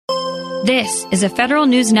This is a Federal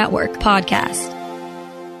News Network podcast.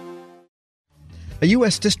 A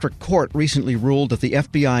U.S. District Court recently ruled that the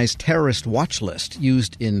FBI's terrorist watch list,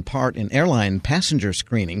 used in part in airline passenger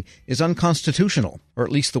screening, is unconstitutional, or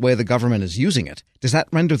at least the way the government is using it. Does that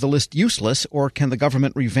render the list useless, or can the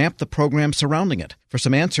government revamp the program surrounding it? For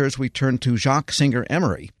some answers, we turn to Jacques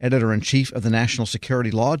Singer-Emery, editor-in-chief of the National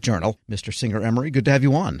Security Law Journal. Mr. Singer-Emery, good to have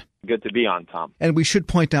you on. Good to be on, Tom. And we should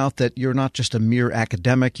point out that you're not just a mere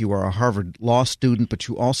academic. You are a Harvard Law student, but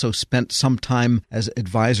you also spent some time as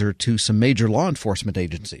advisor to some major law enforcement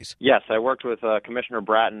agencies. Yes, I worked with Commissioner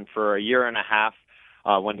Bratton for a year and a half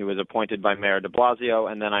when he was appointed by Mayor de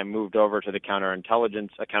Blasio, and then I moved over to the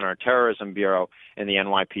Counterterrorism Bureau in the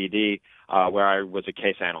NYPD, where I was a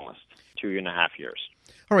case analyst, 2.5 years.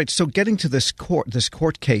 All right, so getting to this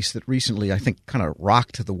court case that recently, I think, kind of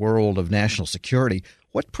rocked the world of national security,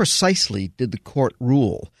 what precisely did the court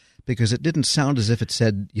rule? Because it didn't sound as if it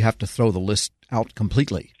said you have to throw the list out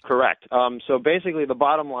completely. Correct. So basically, the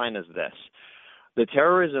bottom line is this. The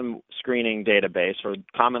terrorism screening database, or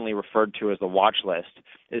commonly referred to as the watch list,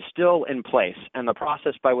 is still in place, and the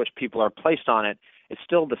process by which people are placed on it is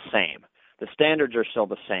still the same. The standards are still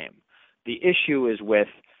the same. The issue is with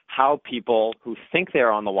how people who think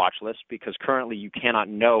they're on the watch list, because currently you cannot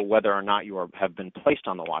know whether or not you have been placed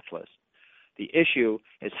on the watch list. The issue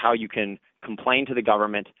is how you can complain to the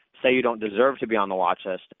government, say you don't deserve to be on the watch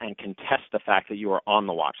list, and contest the fact that you are on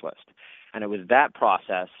the watch list. And it was that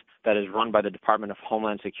process that is run by the Department of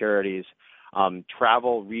Homeland Security's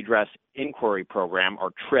Travel Redress Inquiry Program,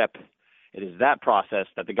 or TRIP. It is that process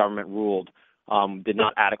that the government ruled did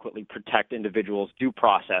not adequately protect individuals' due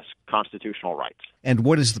process constitutional rights. And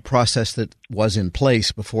what is the process that was in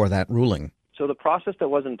place before that ruling? So the process that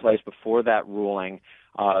was in place before that ruling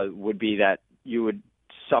would be that you would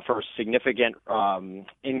suffer significant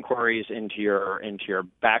inquiries into your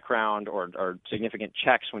background or significant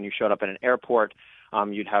checks when you showed up at an airport.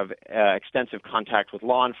 You'd have extensive contact with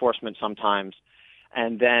law enforcement sometimes,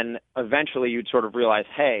 and then eventually you'd sort of realize,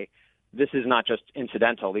 hey, this is not just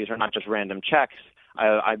incidental. These are not just random checks.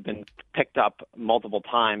 I've been picked up multiple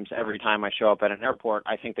times every time I show up at an airport.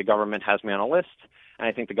 I think the government has me on a list, and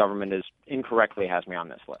I think the government incorrectly has me on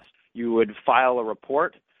this list. You would file a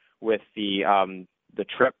report with the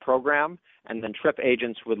TRIP program, and then TRIP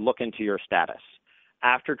agents would look into your status.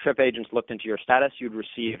 After TRIP agents looked into your status, you'd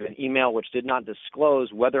receive an email which did not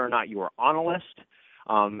disclose whether or not you were on a list,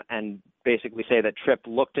 and basically say that TRIP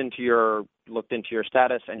looked into your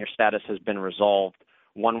status, and your status has been resolved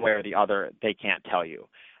one way or the other. They can't tell you.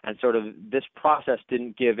 And sort of this process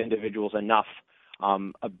didn't give individuals enough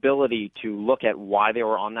ability to look at why they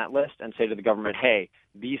were on that list and say to the government, hey,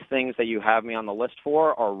 these things that you have me on the list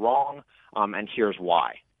for are wrong, and here's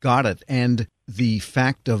why. Got it. And the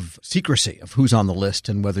fact of secrecy of who's on the list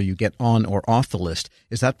and whether you get on or off the list,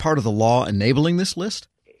 is that part of the law enabling this list?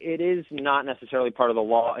 It is not necessarily part of the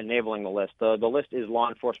law enabling the list. The list is law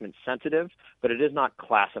enforcement sensitive, but it is not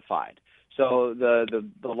classified. So the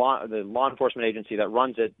law enforcement agency that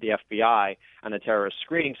runs it, the FBI, and the Terrorist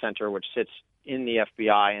Screening Center, which sits in the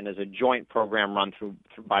FBI and is a joint program run through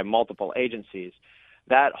by multiple agencies,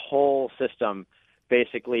 that whole system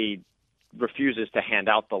basically refuses to hand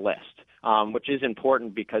out the list, which is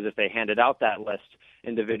important because if they handed out that list,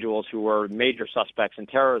 individuals who were major suspects in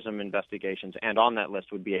terrorism investigations and on that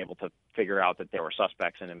list would be able to figure out that they were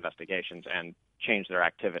suspects in investigations and change their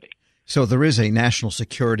activity. So there is a national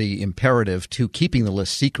security imperative to keeping the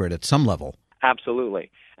list secret at some level.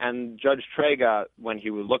 Absolutely. And Judge Trega, when he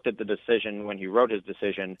looked at the decision, when he wrote his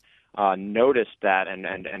decision, noticed that and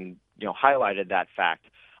highlighted that fact.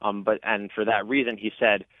 But for that reason, he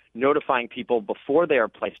said notifying people before they are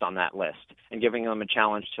placed on that list and giving them a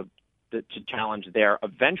challenge to challenge their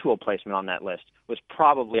eventual placement on that list was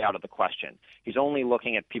probably out of the question. He's only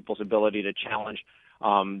looking at people's ability to challenge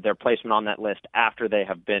their placement on that list after they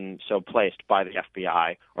have been so placed by the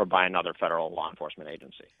FBI or by another federal law enforcement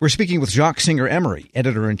agency. We're speaking with Jacques Singer-Emery,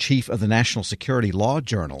 editor-in-chief of the National Security Law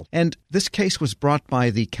Journal. And this case was brought by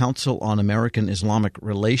the Council on American Islamic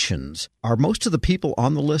Relations. Are most of the people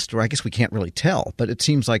on the list, or I guess we can't really tell, but it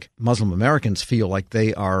seems like Muslim Americans feel like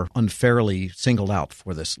they are unfairly singled out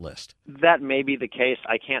for this list? That may be the case.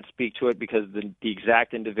 I can't speak to it because the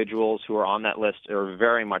exact individuals who are on that list are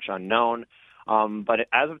very much unknown. But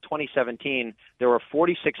as of 2017, there were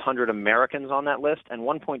 4,600 Americans on that list and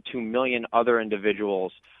 1.2 million other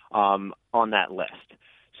individuals on that list.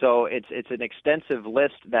 So it's an extensive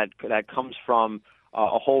list that comes from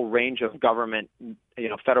a whole range of government,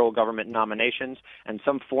 federal government nominations, and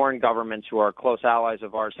some foreign governments who are close allies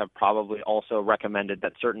of ours have probably also recommended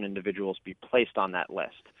that certain individuals be placed on that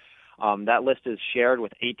list. That list is shared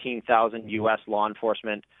with 18,000 U.S. law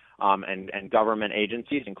enforcement and government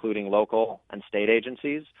agencies, including local and state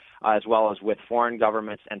agencies, as well as with foreign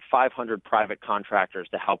governments and 500 private contractors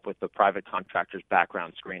to help with the private contractors'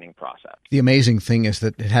 background screening process. The amazing thing is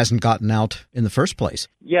that it hasn't gotten out in the first place.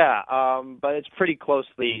 Yeah, but it's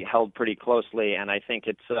held pretty closely, and I think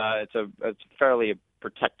it's fairly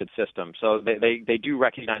protected system. So they do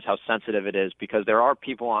recognize how sensitive it is, because there are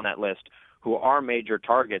people on that list who are major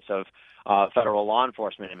targets of federal law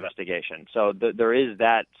enforcement investigation. So there is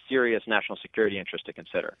that serious national security interest to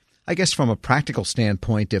consider. I guess from a practical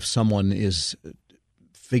standpoint, if someone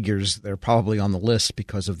figures they're probably on the list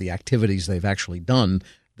because of the activities they've actually done,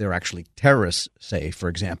 they're actually terrorists, say, for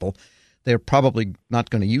example, they're probably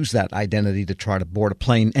not going to use that identity to try to board a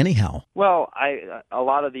plane anyhow. Well, a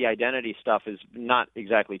lot of the identity stuff is not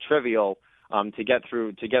exactly trivial. To get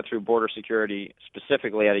through border security,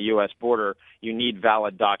 specifically at a U.S. border, you need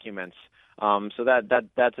valid documents. So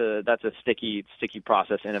that's a sticky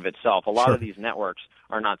process in of itself. A lot of these networks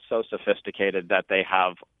are not so sophisticated that they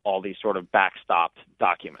have all these sort of backstopped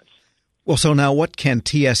documents. Well, so now what can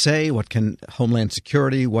TSA, what can Homeland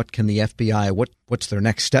Security, what can the FBI, what's their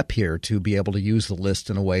next step here to be able to use the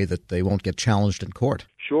list in a way that they won't get challenged in court?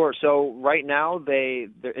 Sure. So right now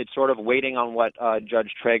it's sort of waiting on what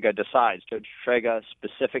Judge Trega decides. Judge Trega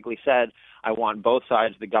specifically said, I want both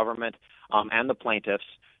sides, the government and the plaintiffs,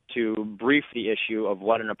 to brief the issue of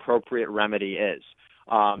what an appropriate remedy is.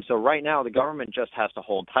 So right now the government just has to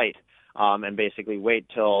hold tight and basically wait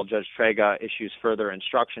till Judge Trega issues further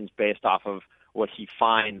instructions based off of what he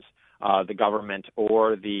finds the government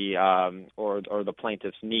or the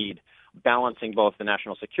plaintiffs need, balancing both the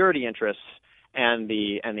national security interests and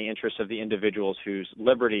the interests of the individuals whose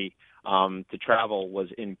liberty to travel was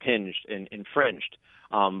infringed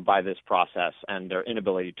by this process and their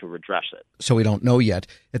inability to redress it. So we don't know yet.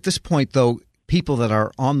 At this point, though, people that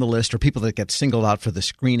are on the list or people that get singled out for the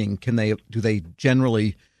screening, do they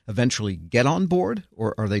generally eventually get on board,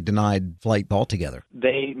 or are they denied flight altogether?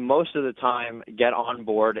 They most of the time get on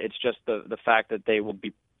board. It's just the fact that they will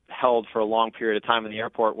be held for a long period of time in the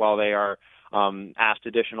airport while they are asked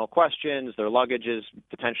additional questions, their luggage is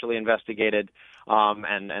potentially investigated,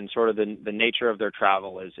 and sort of the nature of their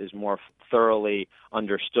travel is more thoroughly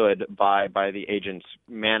understood by the agents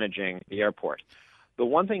managing the airport. The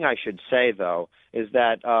one thing I should say, though, is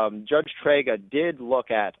that Judge Trega did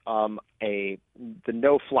look at the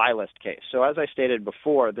no-fly list case. So as I stated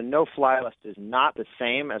before, the no-fly list is not the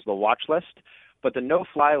same as the watch list, but the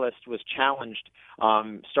no-fly list was challenged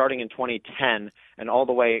starting in 2010 and all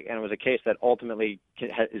the way, and it was a case that ultimately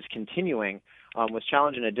is continuing, was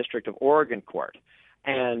challenged in a District of Oregon court.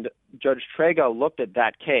 And Judge Trega looked at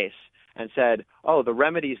that case and said, the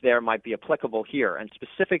remedies there might be applicable here, and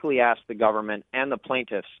specifically asked the government and the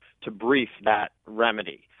plaintiffs to brief that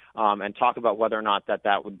remedy and talk about whether or not that's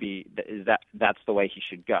the way he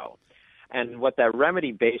should go. And what that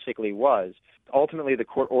remedy basically was, ultimately the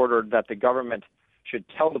court ordered that the government should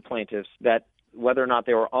tell the plaintiffs that whether or not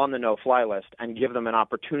they were on the no-fly list and give them an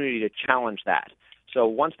opportunity to challenge that. So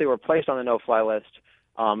once they were placed on the no-fly list,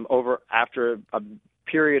 after a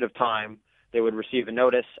period of time, they would receive a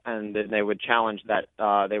notice, and then they would challenge that.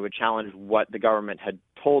 They would challenge what the government had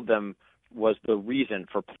told them was the reason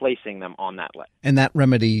for placing them on that list. And that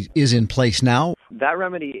remedy is in place now? That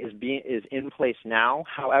remedy is in place now.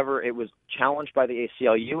 However, it was challenged by the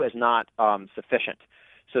ACLU as not sufficient.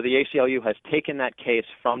 So the ACLU has taken that case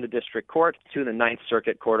from the district court to the Ninth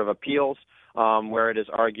Circuit Court of Appeals, where it is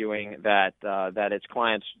arguing that its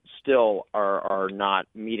clients still are not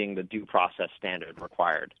meeting the due process standard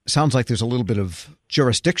required. Sounds like there's a little bit of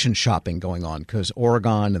jurisdiction shopping going on, because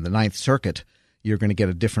Oregon and the Ninth Circuit, you're going to get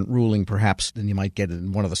a different ruling perhaps than you might get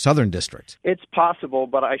in one of the southern districts. It's possible,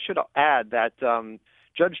 but I should add that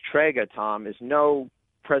Judge Trega, Tom, is no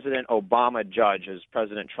President Obama judge, as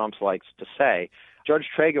President Trump likes to say. Judge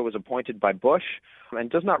Trega was appointed by Bush and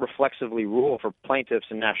does not reflexively rule for plaintiffs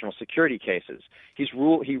in national security cases. He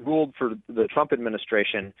ruled for the Trump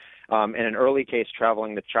administration in an early case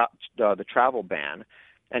traveling the travel ban,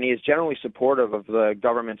 and he is generally supportive of the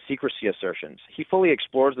government's secrecy assertions. He fully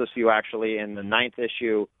explores this view, actually, in the 9th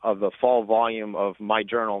issue of the fall volume of my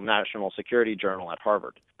journal, National Security Journal at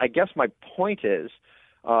Harvard. I guess my point is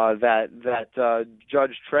that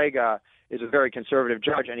Judge Trega is a very conservative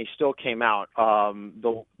judge, and he still came out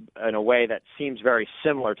in a way that seems very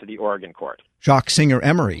similar to the Oregon court. Jacques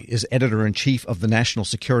Singer-Emery is editor-in-chief of the National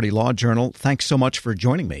Security Law Journal. Thanks so much for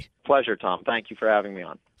joining me. Pleasure, Tom. Thank you for having me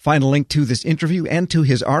on. Find a link to this interview and to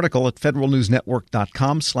his article at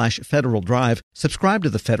federalnewsnetwork.com/Federal Drive. Subscribe to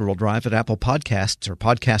the Federal Drive at Apple Podcasts or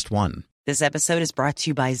Podcast One. This episode is brought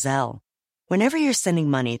to you by Zelle. Whenever you're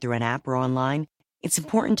sending money through an app or online, it's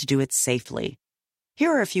important to do it safely.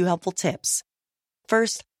 Here are a few helpful tips.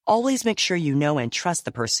 First, always make sure you know and trust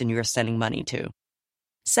the person you are sending money to.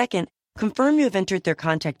 Second, confirm you have entered their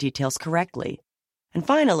contact details correctly. And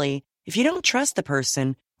finally, if you don't trust the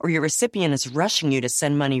person or your recipient is rushing you to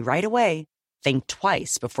send money right away, think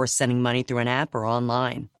twice before sending money through an app or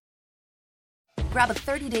online. Grab a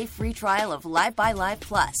 30-day free trial of Live by Live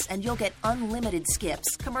Plus, and you'll get unlimited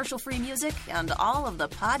skips, commercial-free music, and all of the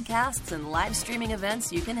podcasts and live streaming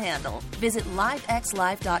events you can handle. Visit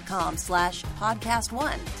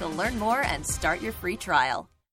livexlive.com/podcast1 to learn more and start your free trial.